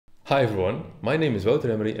Hi everyone, my name is Wouter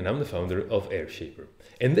Emery and I'm the founder of Airshaper.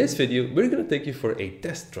 In this video, we're going to take you for a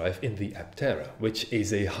test drive in the Aptera, which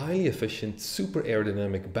is a highly efficient, super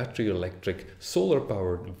aerodynamic, battery electric, solar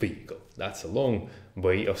powered vehicle. That's a long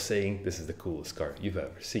way of saying this is the coolest car you've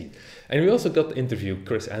ever seen. And we also got to interview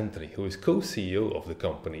Chris Anthony, who is co-CEO of the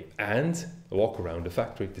company, and walk around the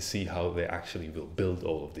factory to see how they actually will build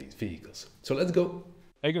all of these vehicles. So let's go.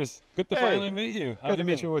 Hey Chris, good to finally meet you. Good to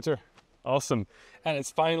meet you, Wouter. Awesome. And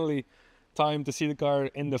it's finally time to see the car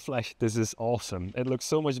in the flesh. This is awesome. It looks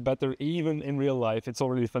so much better even in real life. It's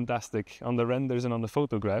already fantastic on the renders and on the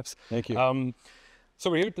photographs. Thank you.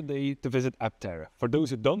 So we're here today to visit Aptera. For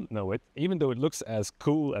those who don't know it, even though it looks as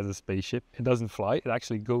cool as a spaceship, it doesn't fly. It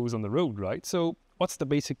actually goes on the road, right? So what's the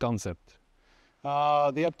basic concept? The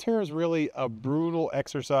Aptera is really a brutal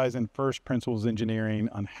exercise in first principles engineering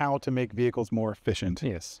on how to make vehicles more efficient.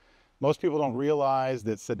 Yes. Most people don't realize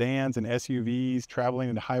that sedans and SUVs traveling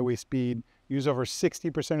at highway speed use over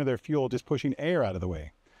 60% of their fuel just pushing air out of the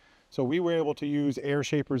way. So we were able to use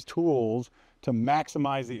Airshaper's tools to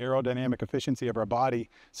maximize the aerodynamic efficiency of our body.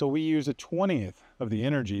 So we use a 20th of the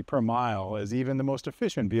energy per mile as even the most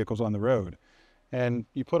efficient vehicles on the road. And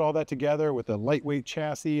you put all that together with a lightweight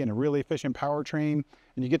chassis and a really efficient powertrain,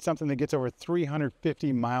 and you get something that gets over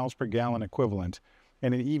 350 miles per gallon equivalent.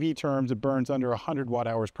 And in EV terms, it burns under 100 watt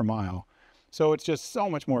hours per mile. So it's just so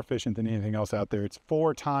much more efficient than anything else out there. It's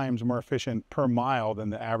 4 times more efficient per mile than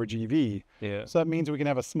the average EV. Yeah. So that means we can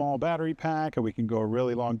have a small battery pack, and we can go a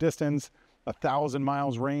really long distance. 1,000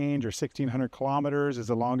 miles range or 1,600 kilometers is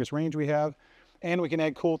the longest range we have. And we can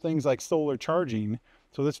add cool things like solar charging.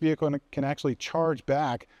 So this vehicle can actually charge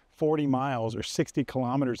back 40 miles or 60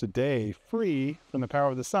 kilometers a day free from the power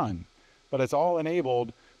of the sun. But it's all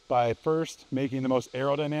enabled by first making the most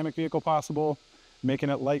aerodynamic vehicle possible, making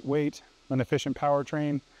it lightweight, an efficient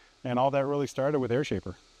powertrain, and all that really started with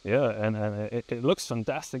Airshaper. Yeah, and it looks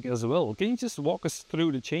fantastic as well. Can you just walk us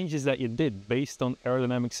through the changes that you did based on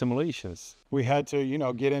aerodynamic simulations? We had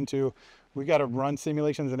to, get into, we got to run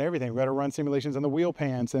simulations and everything. We got to run simulations on the wheel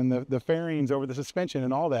pants and the fairings over the suspension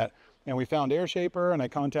and all that. And we found Airshaper, and I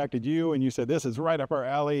contacted you, and you said, this is right up our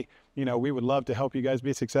alley. We would love to help you guys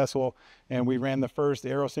be successful. And we ran the first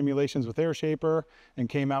aero simulations with Airshaper and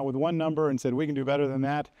came out with one number and said, we can do better than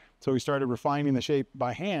that. So we started refining the shape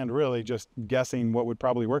by hand, really just guessing what would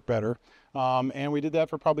probably work better. And we did that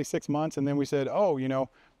for probably 6 months. And then we said,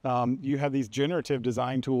 you have these generative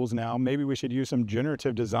design tools now. Maybe we should use some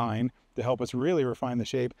generative design to help us really refine the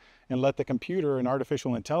shape and let the computer and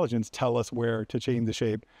artificial intelligence tell us where to change the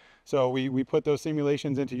shape. So we put those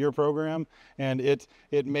simulations into your program, and it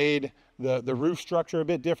made the roof structure a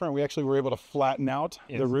bit different. We actually were able to flatten out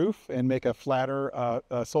the roof and make a flatter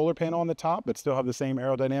solar panel on the top, but still have the same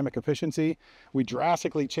aerodynamic efficiency. We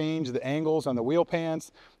drastically changed the angles on the wheel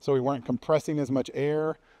pants, so we weren't compressing as much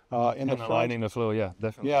air in the front. Aligning the flow, yeah,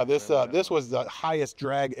 definitely. Yeah, this was the highest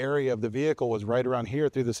drag area of the vehicle, was right around here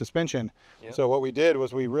through the suspension. Yep. So what we did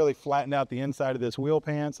was we really flattened out the inside of this wheel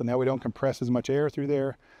pants, and now we don't compress as much air through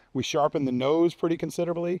there. We sharpened the nose pretty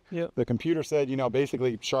considerably. Yep. The computer said,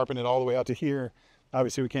 basically sharpen it all the way out to here.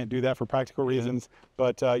 Obviously, we can't do that for practical reasons,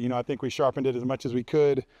 but I think we sharpened it as much as we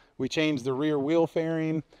could. We changed the rear wheel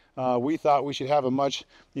fairing. We thought we should have a much,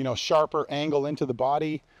 sharper angle into the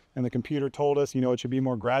body, and the computer told us, it should be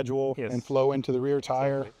more gradual and flow into the rear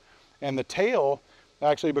tire. Exactly. And the tail,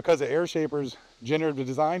 actually, because of Airshaper's generative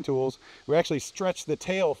design tools, we actually stretched the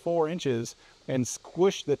tail 4 inches and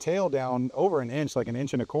squished the tail down over 1 inch, like 1.25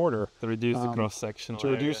 inches. To reduce the cross-sectional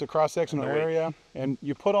area. To reduce the cross-sectional area. And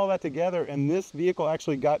you put all that together, and this vehicle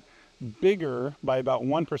actually got bigger by about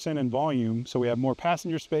 1% in volume. So we have more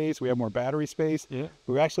passenger space, we have more battery space. Yeah.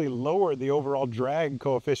 We actually lowered the overall drag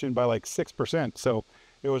coefficient by like 6%. So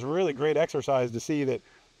it was really great exercise to see that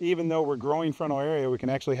even though we're growing frontal area, we can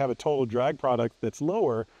actually have a total drag product that's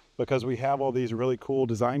lower because we have all these really cool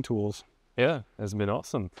design tools. Yeah, it's been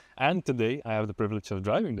awesome. And today I have the privilege of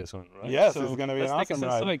driving this one, right? Yes, so it's going to be an awesome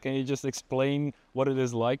ride. Inside. Can you just explain what it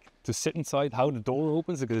is like to sit inside, how the door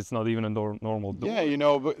opens, because it's not even a normal door?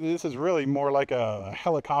 Yeah, but this is really more like a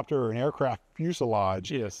helicopter or an aircraft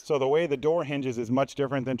fuselage. Yes. So the way the door hinges is much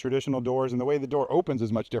different than traditional doors, and the way the door opens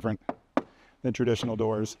is much different than traditional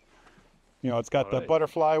doors. It's got the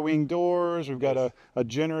butterfly wing doors. We've got a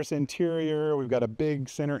generous interior. We've got a big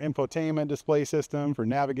center infotainment display system for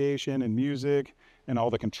navigation and music and all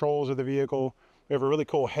the controls of the vehicle. We have a really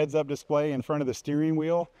cool heads-up display in front of the steering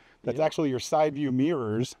wheel. That's actually your side view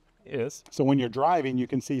mirrors. Yes. So when you're driving, you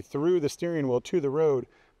can see through the steering wheel to the road,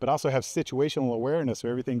 but also have situational awareness of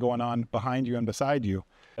everything going on behind you and beside you.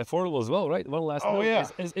 Affordable as well, right? One last note. Yeah.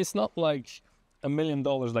 It's not like $1 million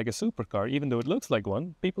like a supercar, even though it looks like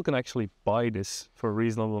one, people can actually buy this for a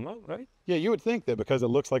reasonable amount, right? Yeah, you would think that because it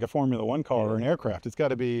looks like a Formula One car or an aircraft, it's got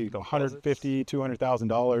to be $150,000,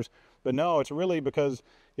 $200,000. But no, it's really because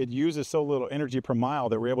it uses so little energy per mile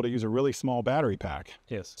that we're able to use a really small battery pack.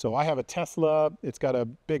 Yes. So I have a Tesla. It's got a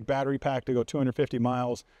big battery pack to go 250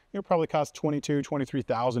 miles. It probably costs $22,000,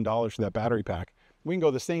 $23,000 for that battery pack. We can go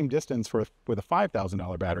the same distance with a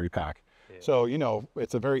 $5,000 battery pack. Yeah. So, you know,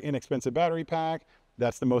 it's a very inexpensive battery pack.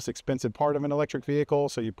 That's the most expensive part of an electric vehicle.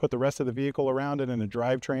 So you put the rest of the vehicle around it in a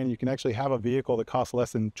drivetrain. You can actually have a vehicle that costs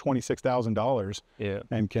less than $26,000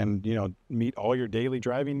 and can, you know, meet all your daily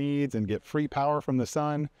driving needs and get free power from the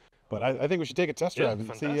sun. But I think we should take a test drive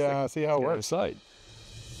and see how it works. Outside.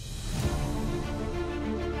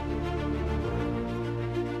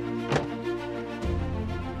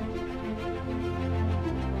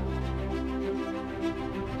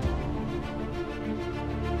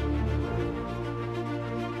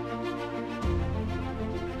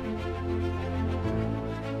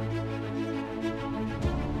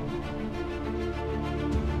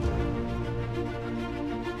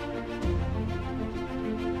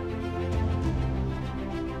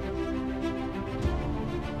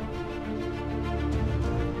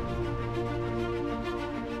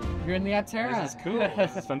 You're in the Aptera. This is cool.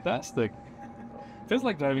 This is fantastic. Feels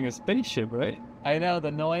like driving a spaceship, right? I know,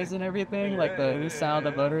 the noise and everything, like the sound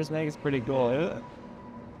the motors make is pretty cool.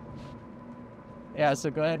 Yeah, so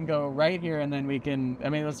go ahead and go right here, and then we can, I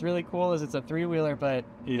mean, what's really cool is it's a three-wheeler, but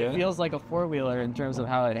it feels like a four-wheeler in terms of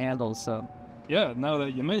how it handles, so. Yeah, now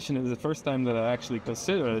that you mention it, it's the first time that I actually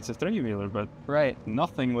consider it's a three-wheeler, but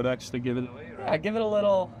nothing would actually give it away, right? Yeah, give it a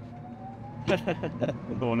little...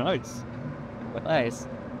 Oh, nice. Nice.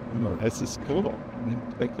 Oh, this is cool.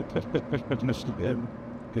 It's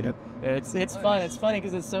fun. It's funny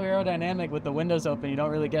because it's so aerodynamic with the windows open. You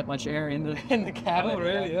don't really get much air in the cabin. Oh,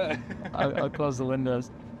 really? Yeah. I'll close the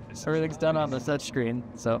windows. Everything's done on the touch screen,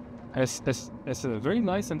 so. It's a very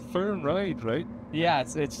nice and firm ride, right? Yeah,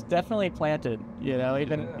 it's definitely planted. You know,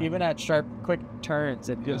 even at sharp, quick turns,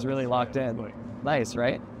 it was really locked in. Nice,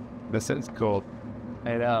 right? This is cool.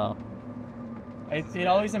 I know. It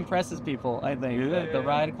always impresses people, I think, the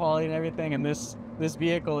ride quality and everything. And this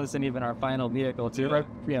vehicle isn't even our final vehicle. It's a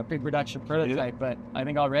pre-production prototype, but I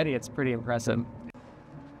think already it's pretty impressive.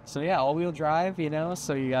 So yeah, all-wheel drive, you know.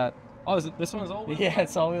 So you got. Oh, this one is all-wheel? Yeah,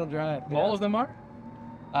 it's all-wheel drive. Yeah. All of them are.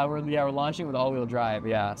 We're launching with all-wheel drive.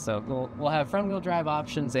 Yeah, so we'll have front-wheel drive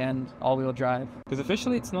options and all-wheel drive. Because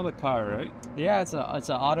officially it's not a car, right? Yeah, it's an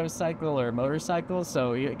autocycle or motorcycle.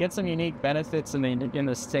 So you get some unique benefits in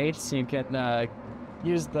the States. You can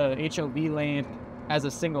use the HOV lane as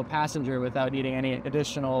a single passenger without needing any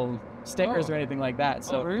additional stickers or anything like that.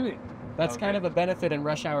 So really? That's kind of a benefit in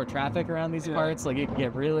rush hour traffic around these parts. Like you can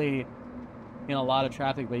get really, you know, a lot of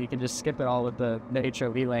traffic, but you can just skip it all with the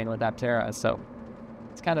HOV lane with Aptera. So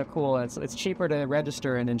it's kind of cool. It's cheaper to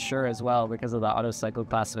register and insure as well because of the autocycle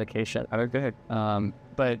classification. Oh, good.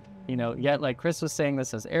 But you know, yet like Chris was saying,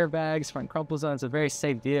 this has airbags, front crumple zone. It's a very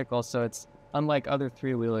safe vehicle, so it's unlike other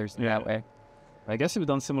three-wheelers in that way. I guess we've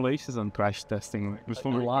done simulations on crash testing.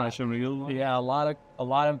 Yeah, a lot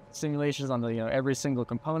of simulations on the every single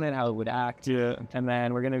component, how it would act. Yeah. And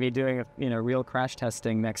then we're going to be doing real crash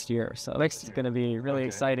testing next year. So it's going to be really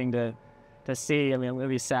exciting to see. I mean, it'll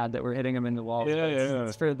be sad that we're hitting them in the wall.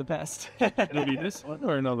 It's for the best. It'll be this one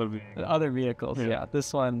or another vehicle? Other vehicles. Yeah.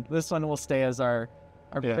 This one will stay as our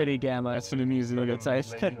pretty Gamma. That's for the museum.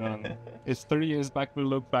 It's 30 years back. We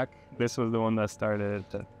look back. This was the one that started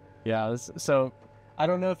it. Yeah, so I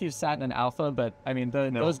don't know if you've sat in an Alpha, but I mean,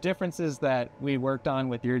 those differences that we worked on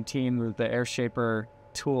with your team with the Air Shaper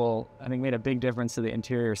tool, I think made a big difference to the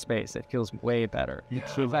interior space. It feels way better.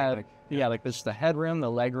 Like there's the headroom,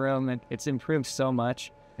 the legroom, it's improved so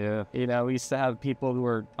much. Yeah. You know, we used to have people who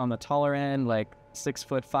were on the taller end, like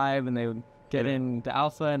 6'5", and they would get into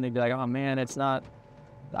Alpha and they'd be like, oh man, it's not,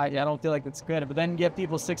 I don't feel like it's good. But then you get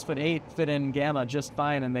people 6'8" fit in Gamma just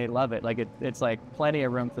fine, and they love it. Like it's like plenty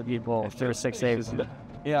of room for people if they're 6'8".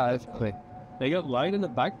 Yeah, they got light in the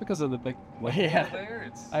back because of the big.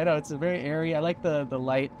 I know it's a very airy. I like the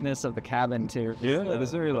lightness of the cabin too. Yeah,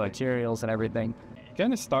 it's very light. Materials and everything. You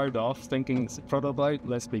kind of start off thinking it's a prototype.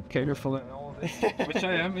 Let's be careful and all this. Which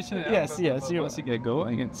I am. Yes. Once you get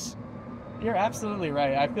going, You're absolutely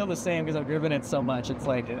right. I feel the same because I've driven it so much. It's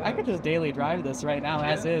like, I could just daily drive this right now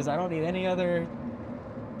as is. I don't need any other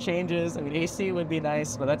changes. I mean, AC would be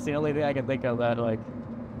nice, but that's the only thing I can think of that, like,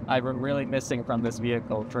 I'm really missing from this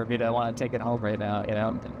vehicle for me to want to take it home right now, you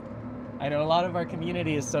know? I know a lot of our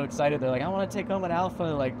community is so excited. They're like, I want to take home an Alpha,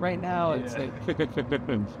 like, right now. It's like...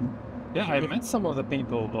 Yeah, I met some of the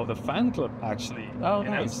people of the fan club actually Oh, in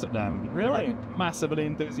nice. Amsterdam. Really? They're massively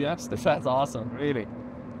enthusiastic. That's awesome. Really.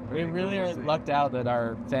 We really are lucked out that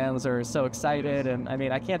our fans are so excited, and I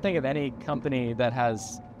mean, I can't think of any company that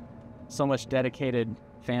has so much dedicated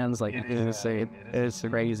fans like It this. is insane. It's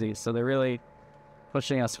crazy. So they're really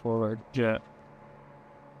pushing us forward. Yeah.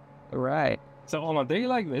 Right. So on a day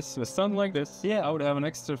like this, with sun like this, Yeah. I would have an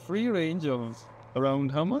extra free range of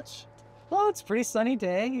around how much? Well, it's a pretty sunny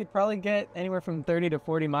day. You'd probably get anywhere from 30 to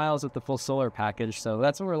 40 miles with the full solar package. So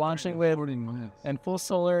that's what we're launching with. 40 miles. And full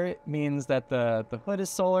solar means that the hood is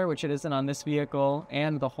solar, which it isn't on this vehicle,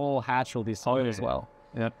 and the whole hatch will be solar as well.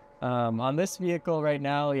 Yeah. On this vehicle right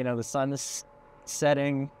now, you know, the sun is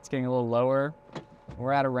setting. It's getting a little lower.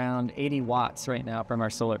 We're at around 80 watts right now from our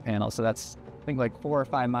solar panel. So that's, I think, like 4 or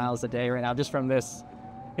 5 miles a day right now, just from this,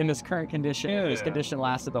 in this current condition. If this condition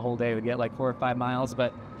lasted the whole day, we'd get like 4 or 5 miles.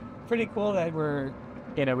 But pretty cool that we're,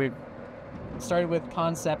 you know, we've started with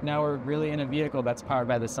concept. Now we're really in a vehicle that's powered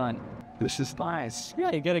by the sun. This is nice.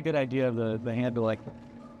 Yeah, you get a good idea of the handle. Like,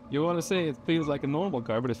 You want to say it feels like a normal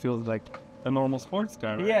car, but it feels like a normal sports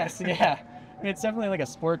car, right? yes, yeah. I mean, it's definitely like a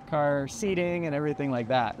sport car seating and everything like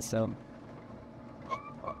that. So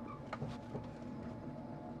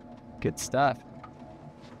good stuff.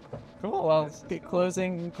 Cool. Well, good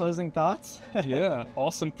closing thoughts. Yeah,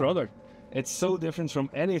 awesome product. It's so different from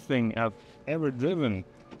anything I've ever driven.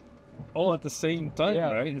 All at the same time,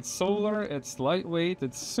 Yeah. right? It's solar, it's lightweight,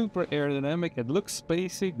 it's super aerodynamic, it looks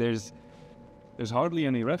spacey. There's hardly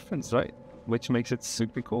any reference, right? Which makes it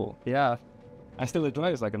super cool. Yeah, I still it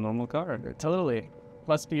drives like a normal car. totally.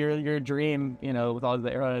 Must be your dream, you know, with all the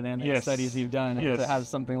aerodynamic Yes. studies you've done, Yes. to have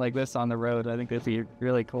something like this on the road. I think that'd be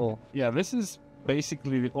really cool. Yeah, this is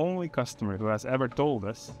basically the only customer who has ever told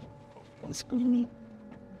us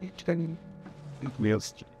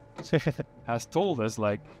has told us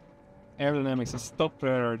like aerodynamics is top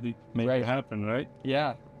priority, make Right. it happen, right?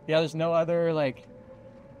 Yeah. Yeah, there's no other, like,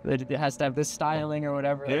 it has to have this styling or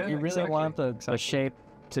whatever. Like, Yeah, you really exactly. want the shape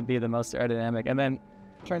to be the most aerodynamic. And then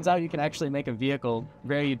turns out you can actually make a vehicle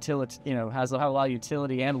very you know, have a lot of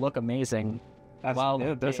utility and look amazing while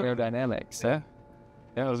being aerodynamic. So, Yeah.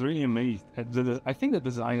 Yeah, I was really amazed. I think the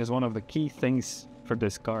design is one of the key things for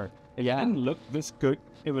this car. It Yeah. didn't look this good.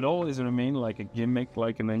 It would always remain like a gimmick,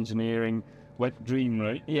 like an engineering wet dream,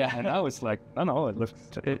 right? Yeah. And now it's like, I don't know, it looks...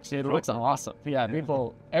 it looks awesome. Yeah,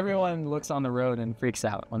 everyone looks on the road and freaks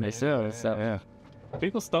out when they see it. So, yeah.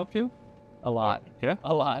 People stop you? a lot. Yeah?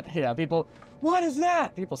 A lot. Yeah, people, what is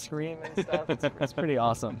that? People scream and stuff. It's pretty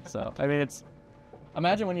awesome. So, I mean,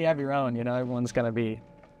 imagine when you have your own, you know, everyone's going to be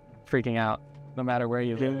freaking out no matter where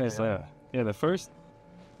you live. Yeah, the first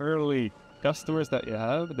early customers that you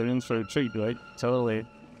have, they're in for a treat, right? Totally.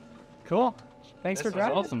 Cool. Thanks for This was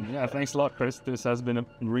driving. awesome. Yeah, thanks a lot, Chris. This has been a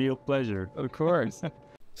real pleasure. Of course.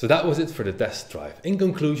 So that was it for the test drive. In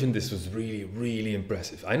conclusion, this was really, really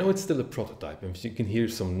impressive. I know it's still a prototype and you can hear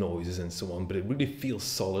some noises and so on, but it really feels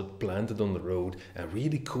solid, planted on the road and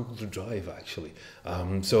really cool to drive actually.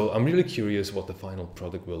 So I'm really curious what the final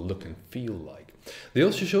product will look and feel like. They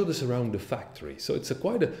also showed us around the factory. So it's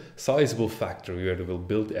quite a sizable factory where they will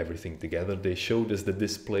build everything together. They showed us the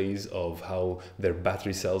displays of how their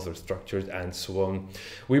battery cells are structured and so on.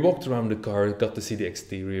 We walked around the car, got to see the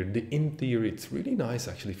exterior, the interior. It's really nice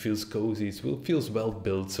actually, feels cozy, it feels well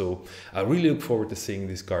built. So I really look forward to seeing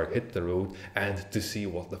this car hit the road and to see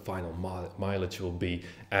what the final mileage will be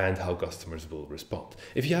and how customers will respond.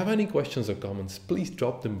 If you have any questions or comments, please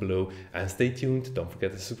drop them below and stay tuned. Don't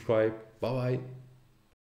forget to subscribe. Bye bye.